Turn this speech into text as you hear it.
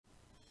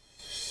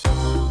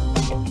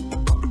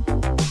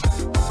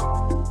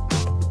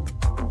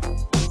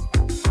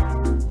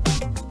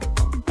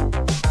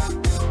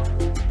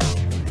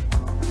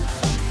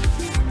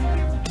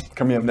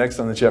Coming up next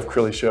on the Jeff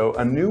Crilley Show,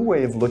 a new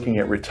way of looking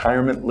at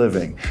retirement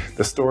living.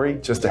 The story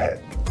just ahead.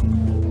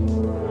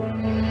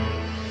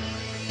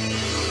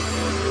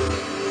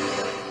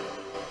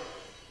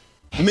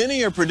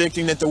 Many are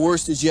predicting that the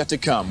worst is yet to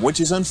come,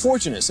 which is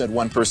unfortunate, said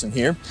one person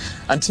here.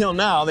 Until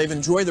now, they've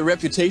enjoyed the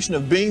reputation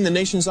of being the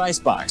nation's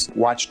icebox.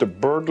 Watched a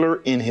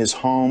burglar in his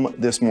home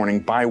this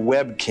morning by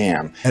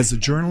webcam. As a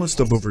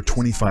journalist of over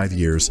 25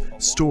 years,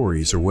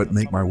 stories are what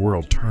make my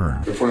world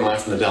turn. Reporting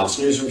live from the Dallas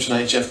newsroom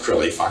tonight, Jeff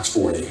Crilley, Fox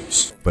 4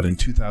 News. But in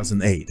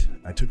 2008,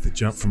 I took the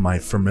jump from my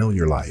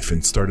familiar life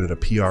and started a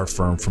PR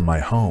firm from my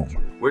home.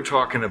 We're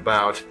talking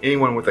about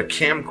anyone with a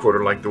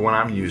camcorder like the one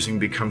I'm using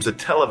becomes a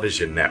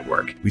television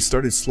network. We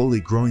started slowly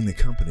growing the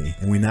company,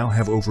 and we now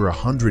have over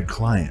 100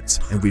 clients,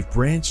 and we've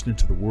branched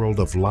into the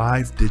world of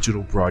live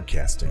digital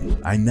broadcasting.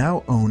 I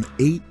now own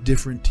 8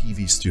 different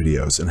TV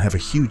studios and have a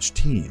huge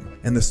team,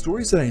 and the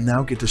stories that I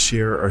now get to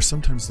share are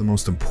sometimes the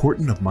most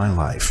important of my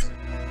life.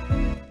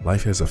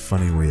 Life has a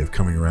funny way of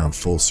coming around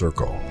full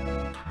circle.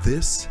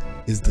 This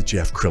is the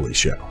Jeff Crilley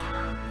Show.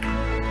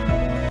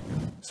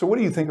 So what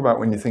do you think about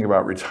when you think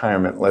about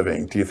retirement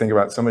living? Do you think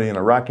about somebody in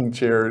a rocking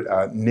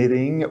chair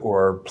knitting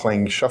or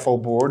playing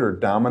shuffleboard or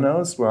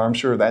dominoes? Well, I'm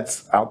sure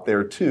that's out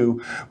there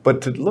too.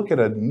 But to look at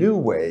a new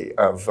way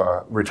of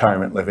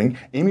retirement living,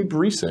 Aimee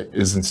Barresi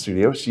is in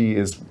studio. She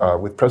is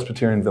with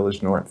Presbyterian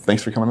Village North.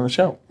 Thanks for coming on the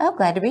show. Oh,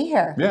 glad to be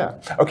here.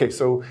 Yeah. Okay,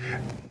 so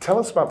tell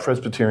us about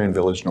Presbyterian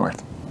Village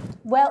North.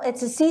 Well,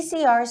 it's a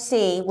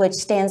CCRC, which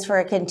stands for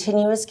a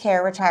Continuous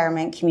Care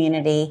Retirement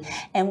Community.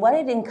 And what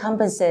it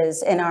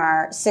encompasses in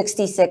our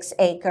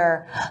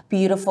 66-acre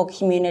beautiful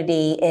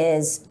community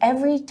is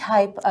every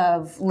type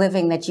of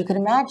living that you can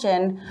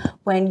imagine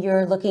when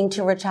you're looking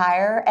to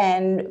retire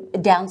and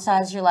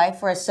downsize your life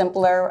for a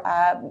simpler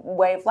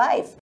way of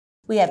life.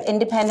 We have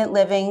independent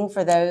living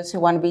for those who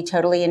want to be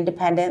totally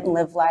independent and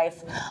live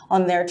life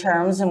on their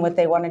terms and what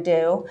they want to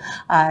do.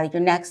 Your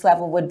next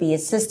level would be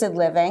assisted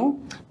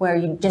living, where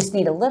you just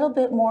need a little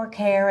bit more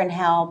care and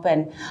help,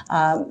 and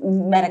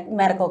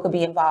medical could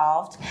be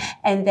involved.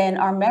 And then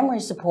our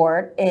memory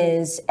support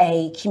is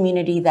a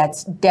community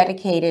that's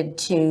dedicated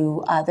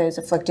to those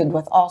afflicted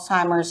with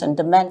Alzheimer's and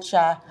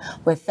dementia,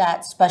 with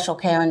that special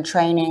care and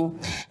training.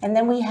 And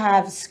then we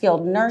have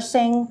skilled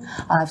nursing,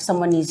 if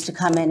someone needs to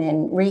come in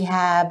and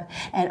rehab,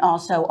 and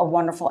also a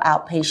wonderful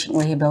outpatient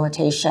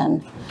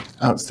rehabilitation.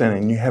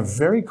 Outstanding. You have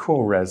very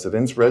cool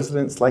residents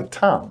like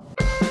Tom.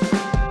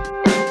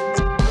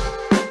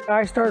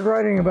 I started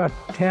writing about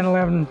 10,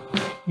 11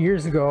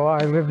 years ago.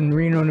 I lived in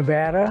Reno,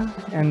 Nevada,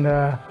 and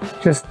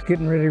just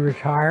getting ready to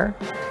retire,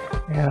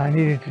 and I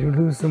needed to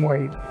lose some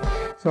weight.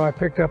 So I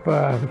picked up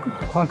a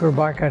clunker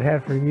bike I'd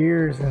had for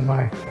years in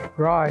my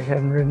garage,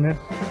 hadn't ridden it.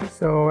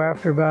 So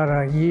after about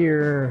a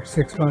year,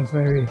 6 months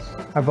maybe,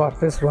 I bought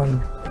this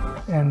one,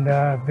 and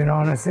been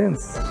on it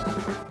since.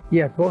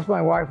 Yeah, both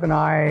my wife and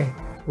I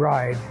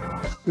ride.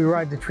 We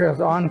ride the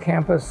trails on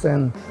campus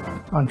and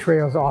on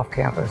trails off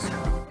campus.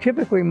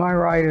 Typically my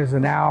ride is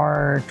an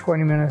hour,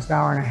 20 minutes, an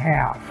hour and a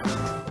half,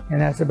 and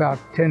that's about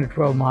 10 to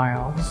 12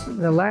 miles.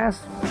 The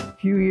last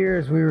few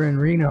years we were in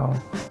Reno,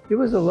 it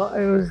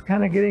was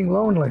kind of getting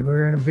lonely. We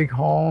were in a big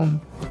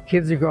home,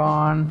 kids are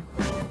gone,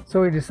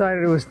 so we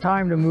decided it was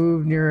time to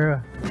move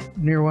near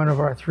one of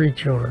our 3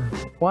 children.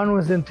 One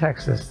was in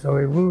Texas, so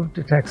we moved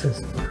to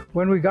Texas.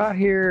 When we got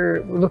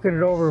here, looking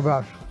it over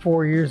about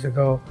 4 years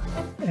ago,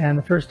 and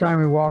the first time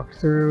we walked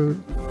through,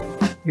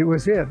 it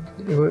was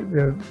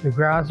the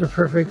grounds are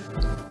perfect.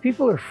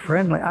 People are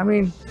friendly. I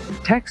mean,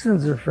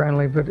 Texans are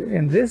friendly, but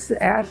in this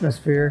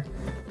atmosphere,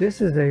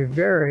 this is a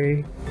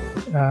very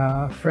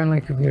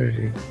friendly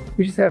community.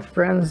 We just have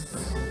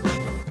friends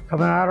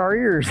coming out our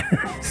ears.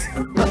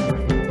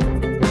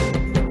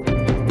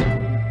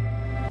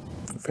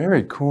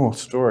 Very cool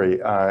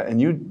story. And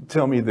you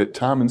tell me that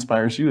Tom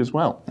inspires you as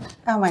well.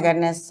 Oh my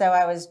goodness. So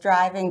I was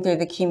driving through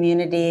the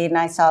community and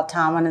I saw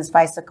Tom on his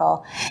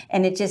bicycle,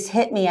 and it just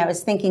hit me. I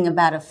was thinking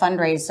about a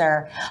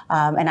fundraiser,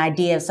 an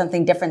idea of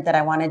something different that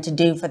I wanted to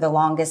do for the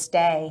Longest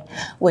Day,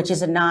 which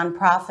is a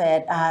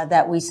nonprofit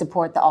that we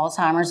support, the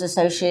Alzheimer's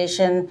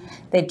Association.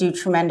 They do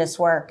tremendous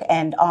work.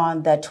 And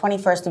on the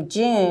 21st of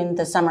June,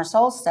 the summer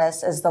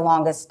solstice is the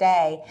Longest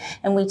Day.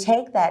 And we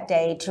take that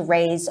day to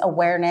raise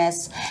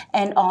awareness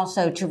and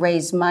also to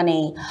raise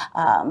money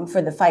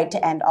for the fight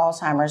to end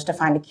Alzheimer's, to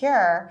find a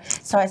cure.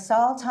 So I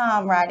saw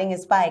Tom riding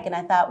his bike, and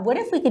I thought, what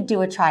if we could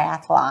do a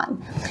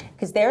triathlon?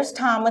 Because there's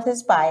Tom with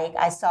his bike.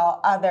 I saw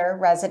other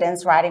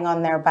residents riding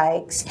on their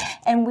bikes,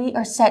 and we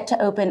are set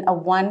to open a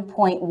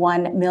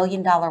 $1.1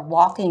 million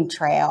walking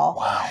trail.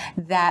 Wow.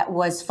 That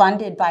was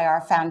funded by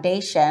our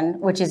foundation,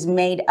 which is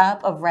made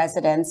up of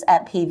residents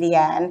at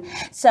PVN.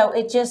 So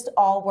it just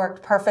all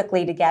worked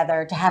perfectly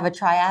together to have a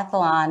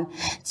triathlon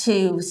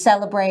to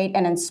celebrate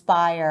and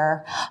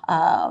inspire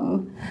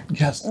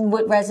Yes.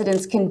 what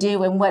residents can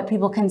do and what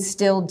people can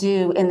still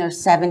do in their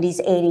 70s,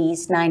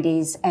 80s,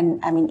 90s, and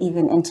I mean,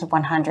 even into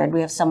 100.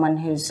 We have someone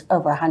who's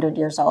over 100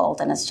 years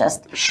old, and it's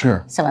just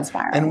so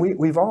inspiring. And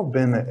we've all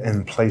been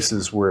in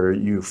places where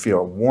you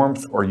feel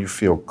warmth or you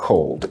feel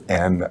cold,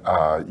 and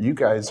you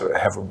guys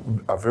have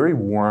a very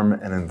warm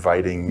and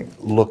inviting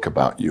look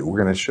about you.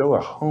 We're going to show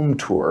a home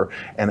tour,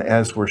 and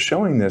as we're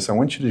showing this, I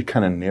want you to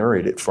kind of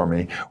narrate it for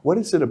me. What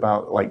is it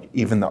about, like,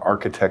 even the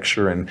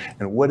architecture, and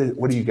what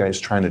are you guys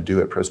trying to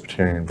do at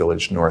Presbyterian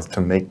Village North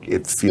to make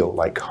it feel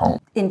like home?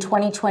 In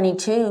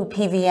 2022,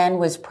 PVN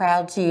was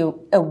proud to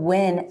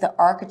win the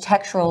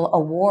Architectural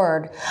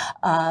Award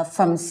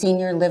from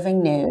Senior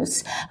Living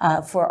News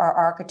for our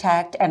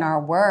architect and our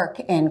work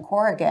in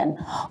Corrigan.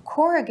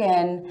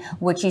 Corrigan,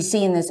 which you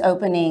see in this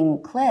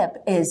opening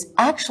clip, is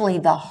actually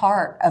the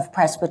heart of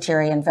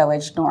Presbyterian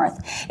Village North.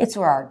 It's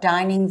where our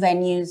dining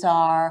venues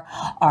are,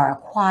 our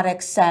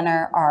aquatic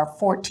center, our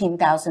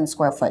 14,000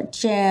 square foot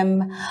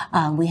gym.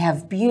 We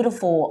have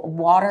beautiful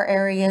water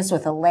areas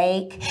with a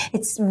lake.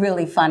 It's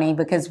really funny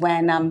because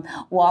when I'm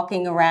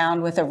walking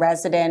around with a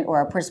resident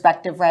or a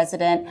prospective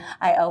resident,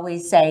 I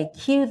always say,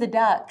 cue the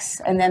ducks,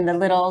 and then the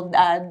little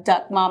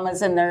duck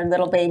mamas and their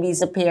little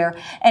babies appear,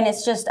 and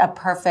it's just a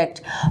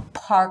perfect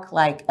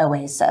park-like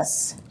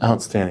oasis.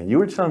 Outstanding. You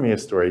were telling me a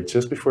story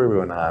just before we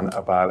went on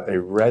about a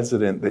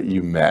resident that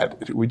you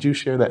met. Would you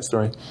share that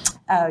story?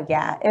 Oh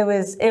yeah, it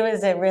was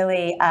a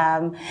really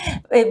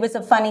it was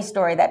a funny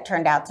story that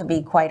turned out to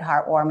be quite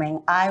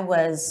heartwarming. I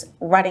was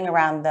running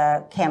around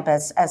the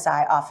campus, as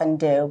I often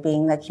do,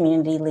 being the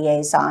community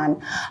liaison.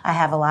 I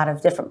have a lot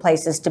of different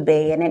places to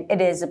be, and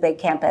it is a big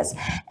campus.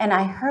 And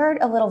I heard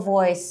a little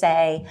voice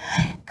say,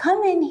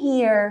 "Come in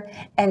here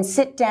and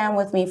sit down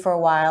with me for a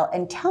while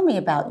and tell me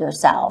about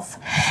yourself."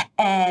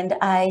 And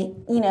I,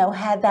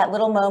 had that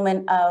little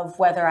moment of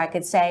whether I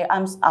could say,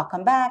 I'll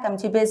come back, I'm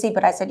too busy.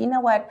 But I said, you know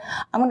what,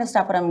 I'm going to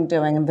stop what I'm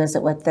doing and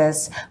visit with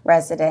this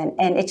resident.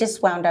 And it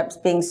just wound up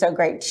being so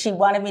great. She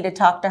wanted me to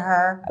talk to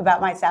her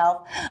about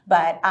myself,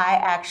 but I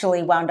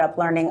actually wound up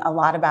learning a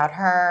lot about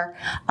her.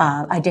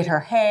 I did her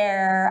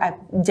hair, I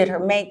did her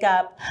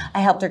makeup,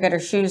 I helped her get her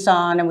shoes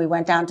on, and we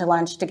went down to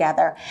lunch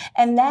together.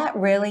 And that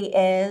really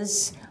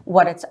is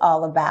what it's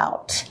all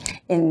about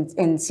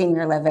in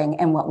senior living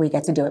and what we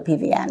get to do at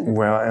PVN.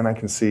 Well, and I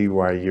can see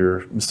why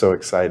you're so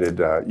excited.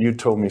 You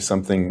told me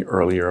something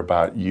earlier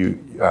about you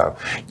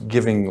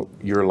giving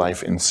your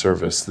life in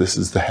service. This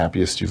is the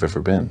happiest you've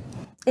ever been.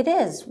 It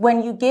is.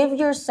 When you give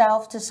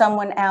yourself to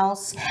someone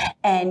else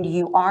and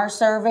you are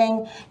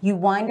serving, you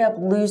wind up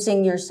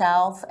losing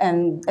yourself,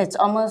 and it's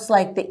almost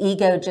like the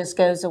ego just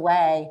goes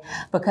away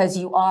because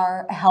you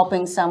are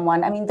helping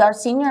someone. I mean, our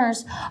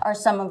seniors are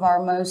some of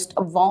our most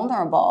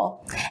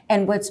vulnerable.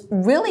 And what's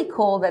really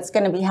cool that's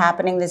going to be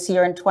happening this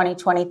year in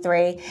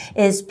 2023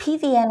 is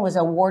PVN was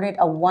awarded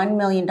a $1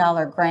 million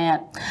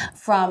grant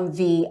from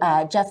the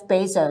Jeff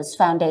Bezos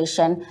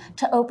Foundation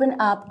to open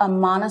up a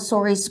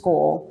Montessori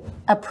school,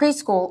 a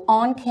preschool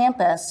on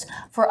campus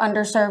for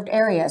underserved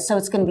areas. So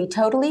it's going to be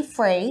totally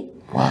free,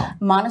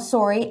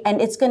 Montessori,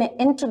 and it's going to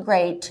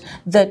integrate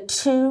the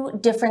two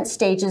different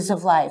stages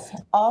of life,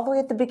 all the way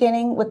at the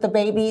beginning with the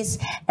babies,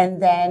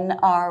 and then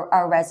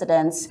our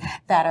residents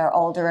that are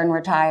older and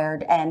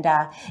retired. And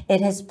it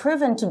has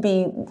proven to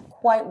be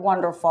quite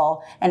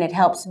wonderful, and it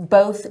helps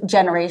both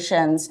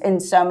generations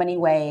in so many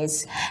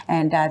ways.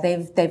 And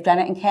they've done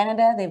it in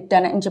Canada, they've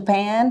done it in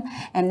Japan,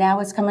 and now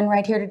it's coming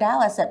right here to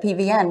Dallas at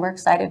PVN. We're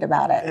excited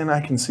about it. And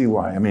I can see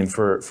why. I mean,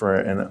 for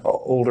an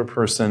older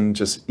person,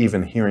 just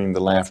even hearing the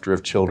laughter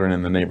of children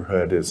in the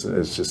neighborhood is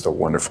just a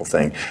wonderful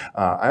thing.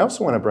 I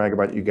also want to brag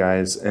about you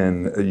guys,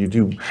 and you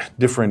do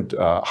different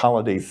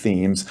holiday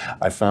themes.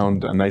 I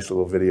found a nice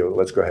little video.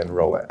 Let's go ahead and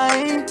roll it.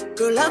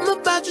 Girl, I'm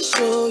about to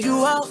show you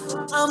off.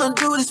 I'ma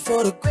do this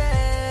for the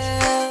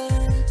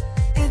gram.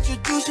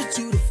 Introduce you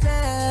to the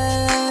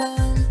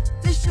fam.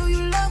 They show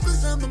you love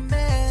cause I'm the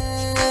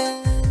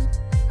man.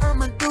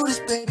 I'ma do this,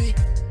 baby.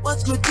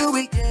 Watch me do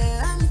it,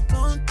 yeah. I'm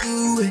gonna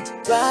do it.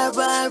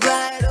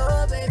 Right,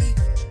 oh baby.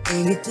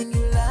 Anything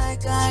you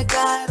like, I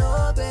got,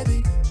 oh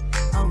baby.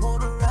 I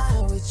wanna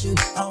ride with you.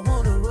 I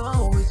wanna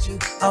roll with you.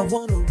 I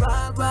wanna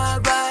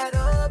ride,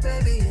 oh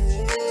baby,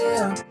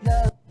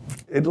 yeah.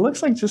 It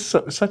looks like just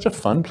such a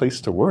fun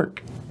place to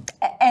work.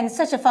 And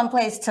such a fun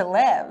place to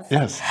live.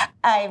 Yes.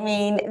 I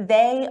mean,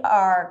 they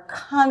are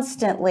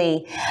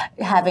constantly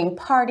having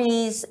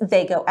parties.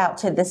 They go out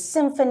to the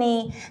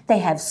symphony. They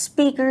have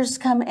speakers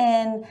come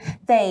in.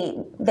 They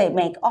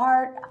make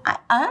art.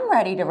 I'm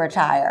ready to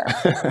retire.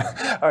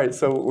 All right,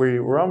 so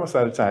we're almost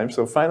out of time.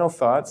 So final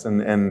thoughts,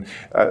 and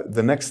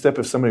the next step,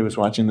 if somebody was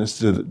watching this,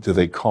 do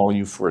they call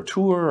you for a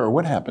tour, or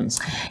what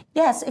happens?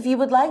 Yes, if you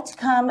would like to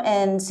come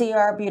and see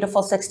our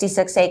beautiful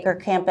 66-acre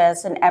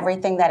campus and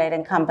everything that it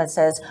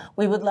encompasses,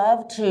 we would would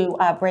love to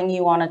bring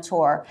you on a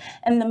tour.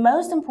 And the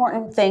most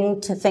important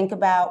thing to think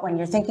about when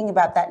you're thinking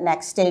about that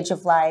next stage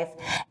of life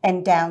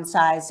and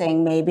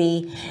downsizing,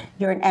 maybe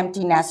you're an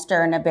empty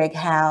nester in a big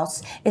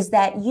house, is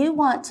that you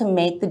want to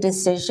make the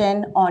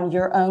decision on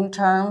your own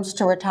terms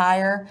to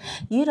retire.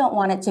 You don't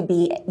want it to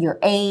be your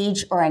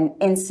age or an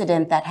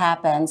incident that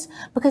happens,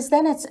 because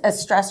then it's a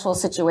stressful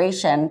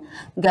situation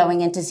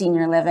going into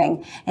senior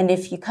living. And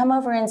if you come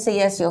over and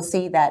see us, you'll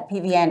see that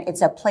PVN,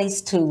 it's a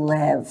place to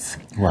live.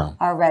 Wow.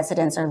 Our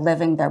residents are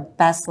living their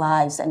best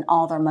lives and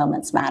all their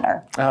moments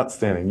matter.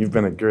 Outstanding. You've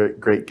been a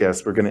great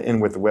guest. We're going to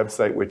end with the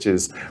website, which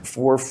is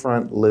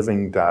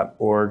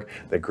forefrontliving.org.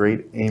 The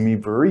great Aimee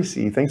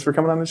Barresi. Thanks for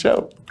coming on the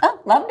show. Oh,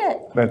 loved it.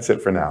 That's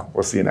it for now.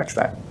 We'll see you next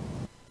time.